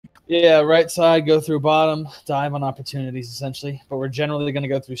Yeah, right side, go through bottom, dive on opportunities, essentially. But we're generally going to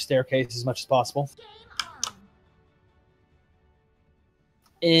go through staircase as much as possible.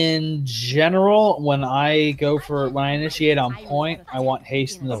 In general, when I initiate on point, I want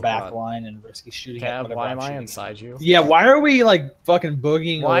haste in the back line and RhysCi shooting at whatever why I'm am I shooting inside you? Yeah, why are we like fucking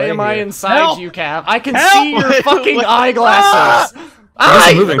boogieing Why away am I here? inside you, Cav? I can Help! see your fucking eyeglasses!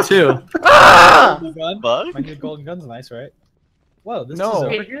 I'm moving too. Gun? Bug? My new golden gun's nice, right? Whoa, this is No,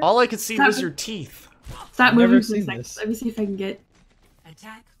 over here? all I could see was your teeth. Stop I've never moving for a seen second. this. Let me see if I can get.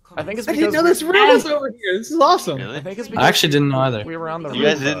 I think it's I because didn't know this room was over here. This is awesome. Really? I think it's because I actually didn't know either. we were on the roof. You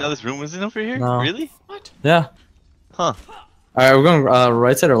guys didn't know this room was in over here? No. Really? What? Yeah. Huh. Alright, we're going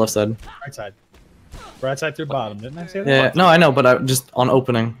right side or left side? Right side. Right side through bottom, didn't I say that? Yeah, no, I know, but I just on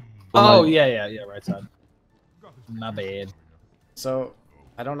opening. Oh, yeah, right side. My bad. So,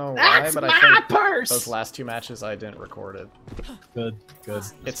 I don't know why, That's but my I think purse! those last two matches I didn't record it. Good, good.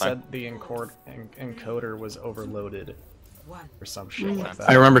 It said the encoder was overloaded or some shit like that.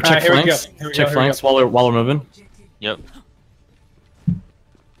 I remember check Alright, here we flanks. go, here we Check go. flanks while we're moving. Yep.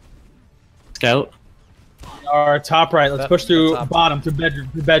 Scout. Our top right. Let's push through top. bottom, through bedroom,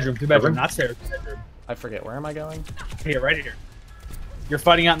 not stairs. Bedroom. I forget, where am I going? Here, right here. You're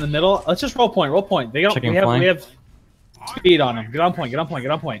fighting out in the middle. Let's just roll point. They don't. Checking We have flank. speed on them. Get on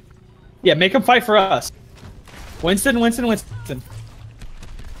point. Yeah, make them fight for us. Winston. I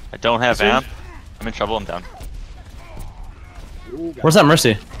don't have amp. I'm in trouble. I'm down. Where's that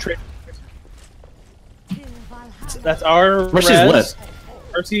Mercy? That's our Mercy's res. lit.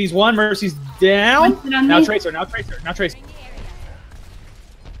 Mercy's one. Mercy's down. Winston on Now me. Tracer.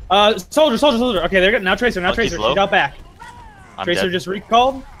 Soldier. Okay, they're good. Now Tracer. Monkey's She's low. out back. I'm Tracer dead. just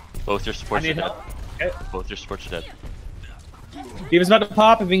recalled. Both your I supports are need dead. help. Okay. Both your supports are dead. Diva's about to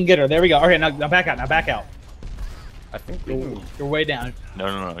pop if we can get her. There we go. Okay, now back out. I think we can... You're way down.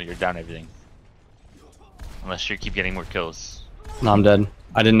 No. You're down everything. Unless you keep getting more kills. No, I'm dead.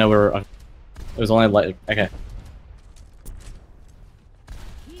 I didn't know we were. It was only like okay.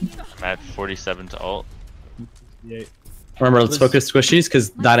 I'm at 47 to ult. Yeah. Remember, let's focus squishies because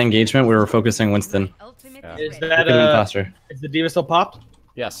that engagement we were focusing Winston. Yeah. Is We that could've been faster. Is the Diva still popped?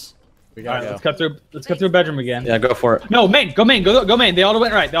 Yes. We All gotta right, go. let's cut through bedroom again. Yeah, go for it. No, main. Go main. Go main. They all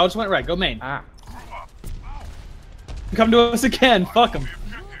went right. Go main. Ah. Come to us again. Fuck him.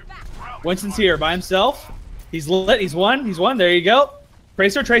 Winston's here by himself. He's lit. He's one. There you go.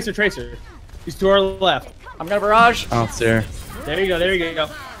 Tracer. He's to our left. I'm gonna barrage! I don't see her. There you go.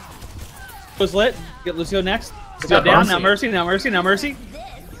 Was lit. Get Lucio next. Lucio down. Now Mercy.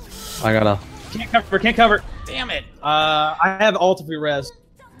 I gotta. Can't cover. Damn it! I have ult if we res.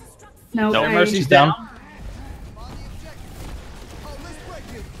 No, No, sorry. Mercy's She's down. down.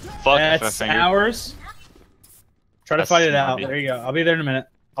 Fuck. That's finger. ours. Try to That's fight it out. snobby. There you go. I'll be there in a minute.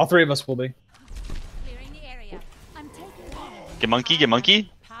 All three of us will be. Get monkey. Monkey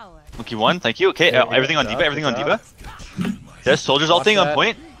one. Thank you. Okay. Everything on Diva. Everything on Diva. There's soldiers ulting on that.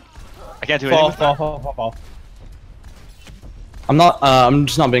 point. I can't do anything with that. Fall. I'm not. I'm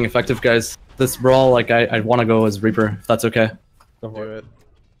just not being effective, guys. This brawl, like I want to go as Reaper, if that's okay. Go Do for it. it.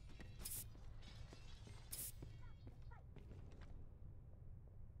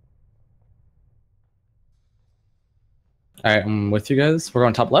 All right, I'm with you guys. We're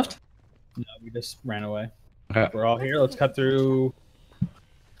going top left. No, we just ran away. Okay. We're all here. Let's cut through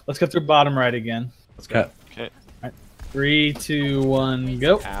bottom right again. Let's go. Okay. 3, 2, 1,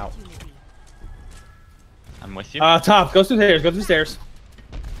 go. Ow. I'm with you. Top. Go through stairs.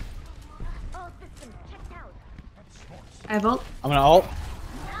 I have ult. I'm gonna ult.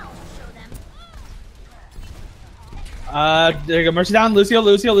 There you go. Mercy down.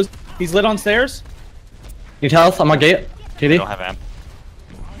 Lucio. He's lit on stairs. Need health. I'm on gate. I KD. don't have amp.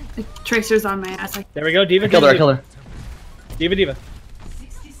 The Tracer's on my ass. There we go. Diva. Kill her. Diva.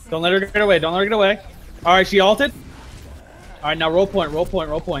 Don't let her get away. All right, she ulted. All right, now roll point.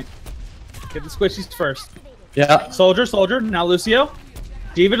 Get the squishies first. Yeah. Soldier. Now Lucio.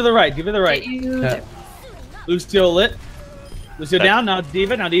 Diva to the right. Get you. Yeah. Lucio lit. Lucio Okay. down. Now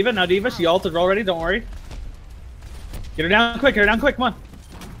Diva. She ulted already. Don't worry. Get her down quick. Come on.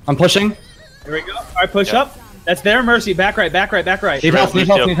 I'm pushing. Here we go. All right, push up. That's their Mercy. Back right. Need health. Need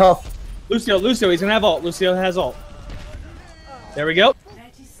health. Lucio. He's gonna have ult. Lucio has ult. There we go.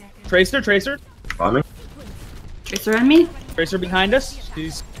 Tracer. Bombing. Tracer on me. Tracer behind us.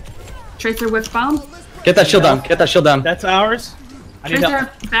 She's. Tracer whiff bomb. Get that shield down. That's ours. I need help.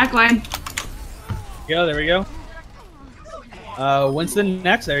 Tracer backline. Go. There we go. Winston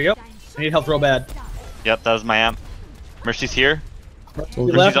next. There you go. I need help real bad. Yep, that was my amp. Mercy's here. Your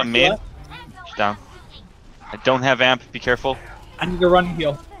Mercy's on your main. left. She's down. I don't have amp. Be careful. I need to run and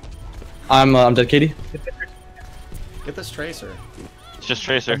heal. I'm dead, Katie. Get this Tracer. It's just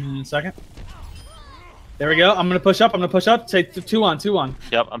Tracer. Second. There we go. I'm gonna push up. I'm gonna push up. Say 2-1, 2-1.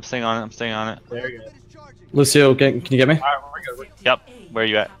 Yep, I'm staying on it. I'm staying on it. There you go. Lucio, can you get me? All right, we're good. Yep. Where are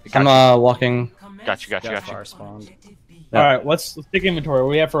you at? I'm walking. Got you. Far spawned. Yeah. All right, let's take inventory. What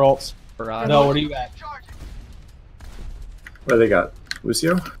do we have for ults? Barrage. No, what are you at? What do they got?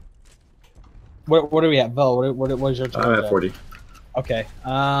 Lucio? What are we at, Vel? What is your I'm turn? at 40. Okay.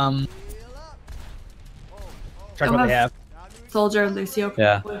 Check Don't what they have. Soldier, Lucio.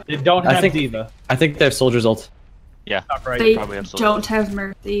 Yeah. They don't I have think- Diva. I think they have Soldier's ult. Yeah. Top right. They probably have Soldier. don't have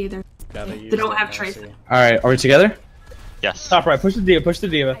Mercy either. Yeah, They use don't that have Mercy. Tracer. Alright, are we together? Yes. Top right. Push the Diva. Push the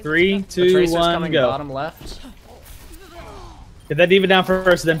Diva. 3, The 2, Tracer's 1, coming go. bottom left. Get that Diva down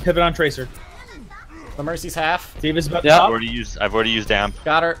first, then pivot on Tracer. The Mercy's half. Diva's about Yeah. top. I've already used Damp.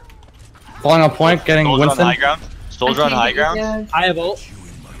 Got her. Falling on point, getting Soldier on Winston. high ground. Soldier on high ground. Yeah. I have ult.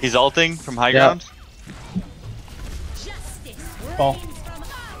 He's ulting from high Yeah. ground. Fall.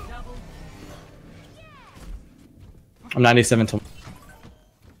 I'm 97 to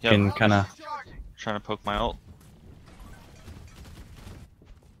Yep. in kinda. Trying to poke my ult.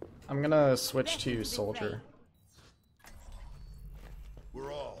 I'm gonna switch to Soldier.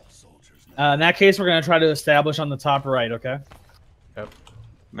 In that case, we're gonna try to establish on the top right. Okay. Yep.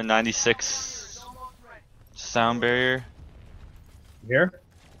 I'm at 96 sound barrier. Here.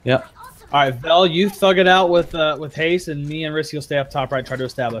 Yeah. All right, Vel, you thug it out with Haste, and me and RhysCi will stay up top right, try to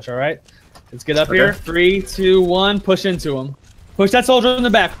establish. All right. Let's get up here. 3, 2, 1. Push into him. Push that soldier in the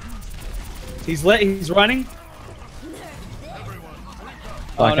back. He's lit. He's running.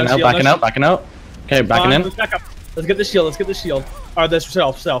 Backing no out, shield, backing no out, backing out. Okay, backing Come on, in. let's back up. Let's get the shield. Let's get the shield. All right, that's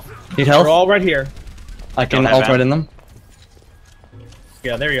self. Need We're health. all right here. I can Don't have ult that. right in them.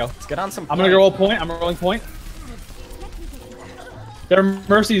 Yeah, there you go. Let's get on some. I'm gonna go roll point. I'm rolling point. Their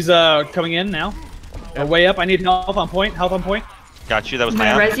Mercy's coming in now. They're way up. I need help on point. Help on point. Got you. That was I'm my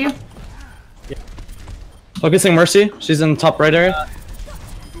gonna amp. res you. Focusing Mercy. She's in top right area.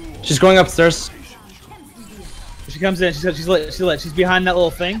 She's going upstairs. She comes in. She's lit. She's lit. She's behind that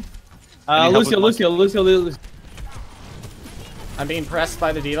little thing. I need help with Lucio. I'm being pressed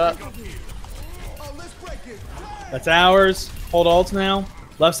by the Diva. That's ours. Hold ults now.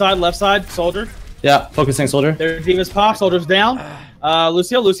 Left side. Soldier. Yeah, focusing Soldier. Their Diva's pop. Soldier's down.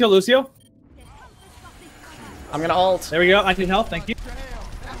 Lucio. I'm gonna ult. There we go. I need help. Thank you.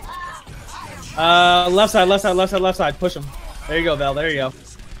 Left side. Push him. There you go, Val. There you go.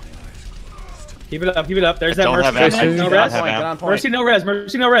 Keep it up. There's that don't have Mercy. amp. I No do res. not have Get amp. on point.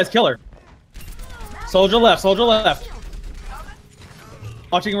 Mercy no res. Kill her. Soldier left.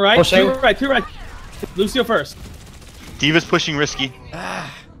 Watching right. Pushing. Two right. Lucio first. Diva's pushing RhysCi.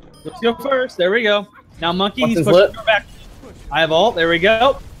 Lucio first. There we go. Now Monkey, he's Winston's pushing lit. her back. I have ult. There we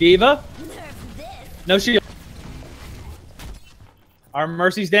go. Diva. No shield. Our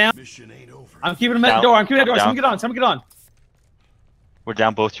Mercy's down. I'm keeping him at the door. Down. Someone get on. We're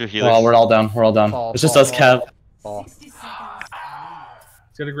down both your healers. Oh, we're all down. Fall, It's just fall, us, Cav. Ball.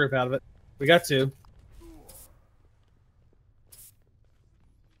 Let's get a group out of it. We got 2.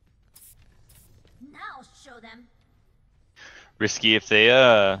 Now show them. RhysCi, if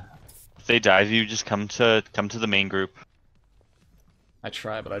they dive you, just come to the main group. I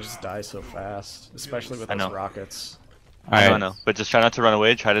try, but I just die so fast, especially with I those know. rockets. I Alright. know, but just try not to run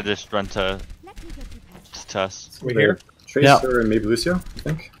away. Try to just run to us. We here. Tracer and maybe Lucio, I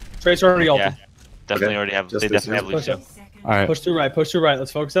think. Tracer already ulted. Yeah, definitely Okay. already have. Just They Lucio. definitely have Lucio. Alright. Push to right.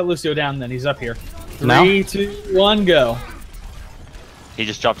 Let's focus that Lucio down. Then he's up here. Now? 3, 2, 1, go. He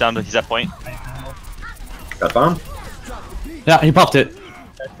just dropped down. He's at point. Got bomb. Yeah, he popped it.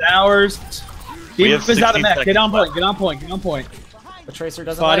 That's ours. We have Diva's out of 16 mech. Get on seconds point. Get on point. The Tracer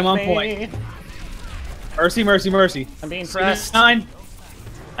doesn't Fight like him on me. point. Mercy. I'm being pressed. 9.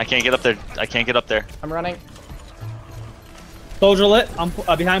 I can't get up there. I'm running. Soldier lit. I'm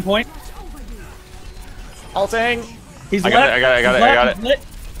behind point. Ulting. He's I lit. got it, I got it, I got it, I got He's lit.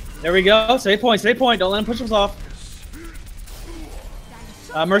 There we go. Stay point. Don't let him push us off.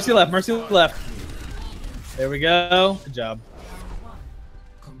 Mercy left. There we go. Good job.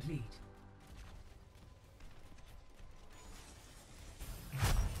 Complete.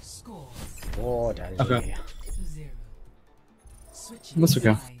 Score Oh, daddy. Okay. 2-0. Switching That's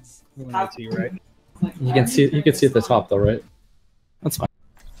okay. sides. We went to you, right? You can see at the top though, right? That's fine.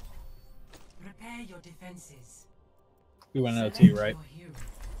 Prepare your defenses. We went OT, right? Your hero.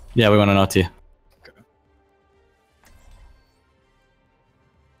 Yeah, we went on OT.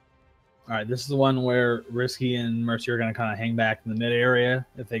 All right, this is the one where RhysCi and Mercy are going to kind of hang back in the mid area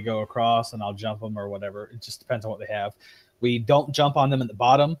if they go across, and I'll jump them or whatever. It just depends on what they have. We don't jump on them at the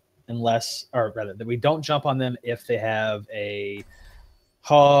bottom unless, or rather, that we don't jump on them if they have a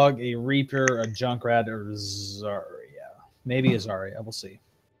Hog, a Reaper, a Junkrat, or Zarya. Maybe a Zarya. We'll see.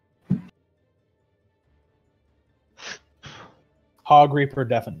 Hog, Reaper,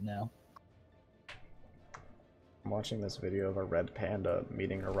 definite now. I'm watching this video of a red panda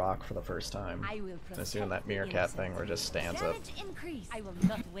meeting a rock for the first time. And it's doing that meerkat thing where it just stands up I will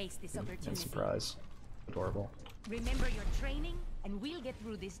not waste this in opportunity. surprise. Adorable. Remember your training, and we'll get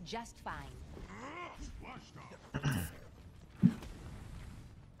through this just fine.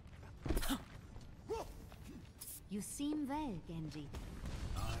 You seem well, Genji.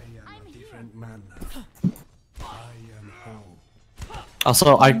 I am a different man now. I am whole.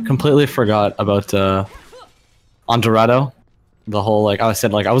 Also, I completely forgot about on Dorado. The whole like I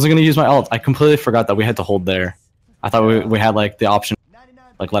said, like I wasn't gonna use my ult. I completely forgot that we had to hold there. I thought we had like the option,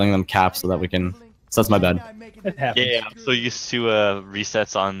 like letting them cap so that we can. So that's my bad. It happens. Yeah, I'm so used to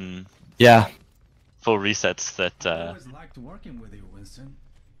resets on Yeah. full resets that Always liked working with you, Winston.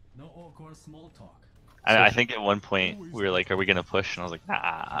 No awkward small talk. I think at one point we were like, "Are we gonna push?" And I was like,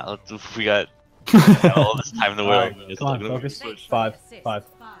 "Nah, we got all this time in the world." It's Come on, not gonna focus. push. 5.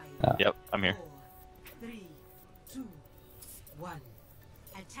 Yep, I'm here. 3, 2, 1.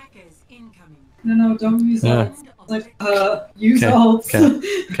 Attackers incoming. No, don't use Yeah. ults. Like, use Okay,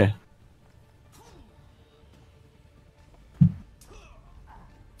 ults. Okay.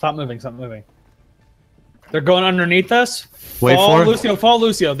 Stop moving. Stop moving. They're going underneath us. Wait fall for it. Lucio. Fall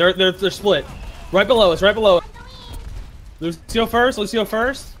Lucio. They're split. Right below us. Right below us. Lucio first. Lucio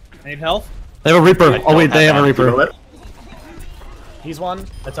first. I need health. They have a Reaper. Oh wait, they have a Reaper. He's one.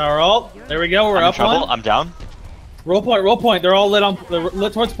 That's our ult. There we go. We're I'm in up trouble. one. I'm down. Roll point. Roll point. They're all lit on. They're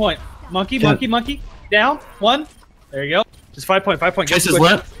lit towards point. Monkey. Can- Monkey. Monkey. Down. One. There you go. Just 5 point. 5 point. Chase is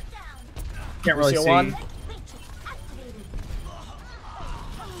Quick. lit. Can't really Lucio see. one.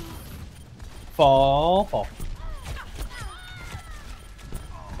 Fall. Fall.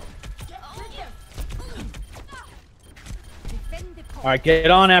 All right, get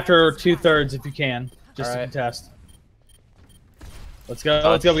on after 2/3 if you can, just All to right. contest. Let's go.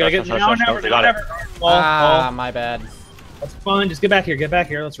 Let's go. We gotta get Touch, now. touch, Now. touch, they got it. Ah, my bad. That's fine. Just get back here. Get back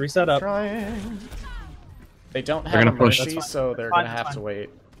here. Let's reset up. Trying. They don't They're have a gonna push. mercy, That's fine. so they're Fine, gonna have fine. to wait.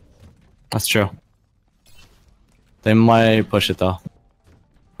 That's true. They might push it though.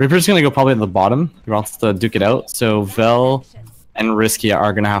 Reaper's gonna go probably at the bottom. He wants to duke it out. So Vel and RhysCi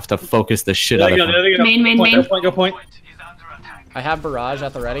are gonna have to focus the shit There out you of go. There him. you go. Main, main, Go point, main. Go point. Go point. I have barrage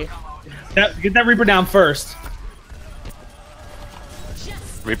at the ready. Get that Reaper down first.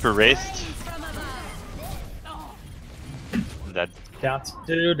 Reaper raced. I'm dead. Down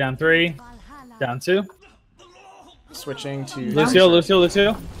 2. Down 3. Down 2. Switching to Lucio. Lucio.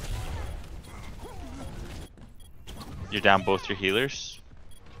 Lucio. You're down both your healers.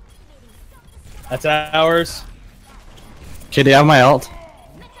 That's ours. Okay, do you have my ult?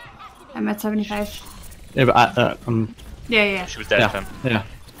 I'm at 75. Yeah, but Yeah. She was dead. yeah, Fem. yeah,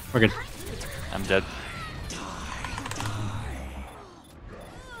 we're good. I'm dead.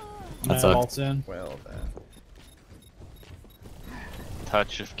 That's No, a- ult soon. well then.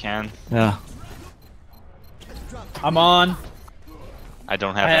 Touch if can. Yeah. I'm on. I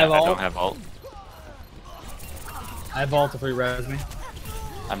don't have. I have I ult. don't have ult. I have ult if we res me.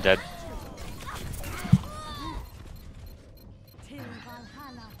 I'm dead.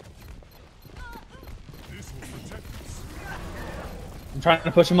 I'm trying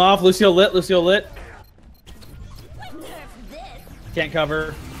to push him off. Lucio lit. Lucio lit. Can't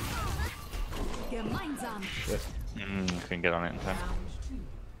cover. Couldn't get on it in time. Round 2.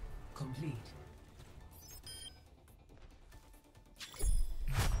 Complete.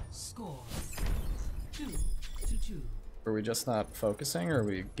 Score 2-2. Are we just not focusing, or are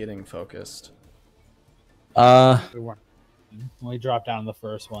we getting focused? We weren't. When we dropped down the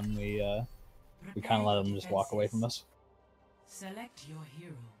first one, we kind of let them just walk away from us. Select your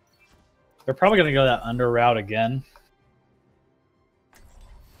hero. They're probably gonna go that under route again.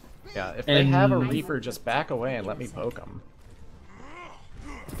 Yeah, if they have a And- Reaper, just back away and let me poke them.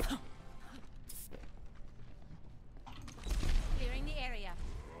 Clearing the area.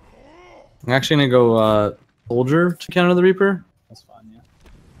 I'm actually gonna go soldier to counter the Reaper. That's fine. Yeah.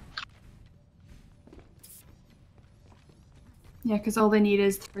 Yeah, because all they need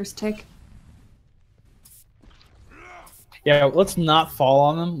is the first tick. Yeah. Let's not fall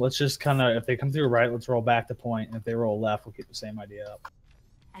on them. Let's just kind of, if they come through right, let's roll back to point, and if they roll left, we'll keep the same idea up.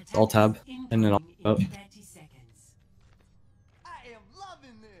 Alt tab, and then I'll- Incoming in oh. 30 seconds.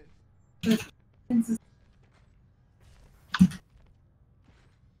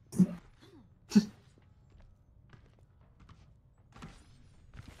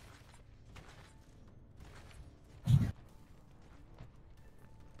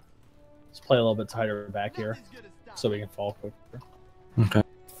 play a little bit tighter back here, so we can fall quicker. Okay.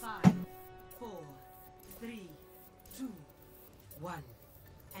 5, 4, 3, 2, 1.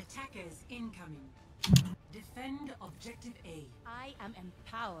 Attackers incoming. Defend objective A. I am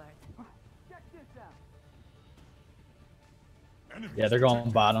empowered. Yeah, they're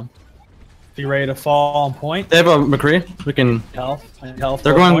going bottom. Be ready to fall on point. They have a McCree. We can. Health. Health.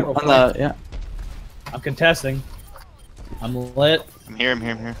 They're going on the yeah. I'm contesting. I'm lit. I'm here. I'm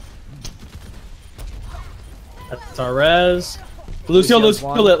here. I'm here. That's our res. Lucio lit.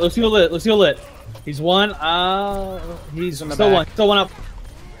 He's one. He's still one. Still one up.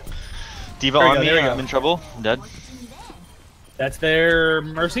 Diva There we on go, me. there we go. I'm in trouble. I'm dead. That's their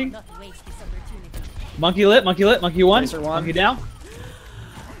Mercy. Not waste this opportunity. Monkey lit. Monkey one. Tracer one. Monkey down.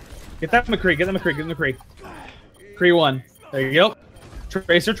 Get that McCree. Get the McCree. Cree one. There you go.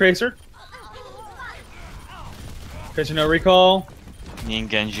 Tracer. Tracer, no recall. Me and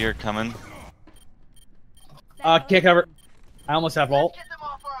Genji are coming. Can't cover. I almost have ult.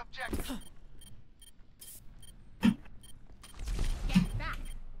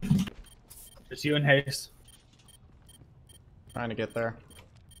 Just you and Haste. Trying to get there.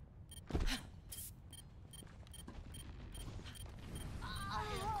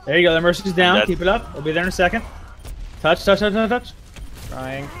 There you go. The Mercy's down. dead. Keep it up. We'll be there in a second. Touch. Trying.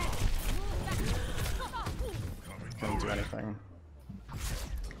 Couldn't do anything.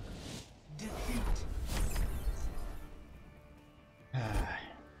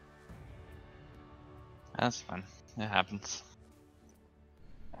 That's fine. It happens.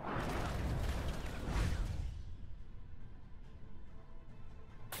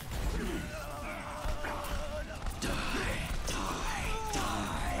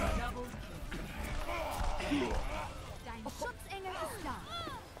 Dein Schutzenger ist da.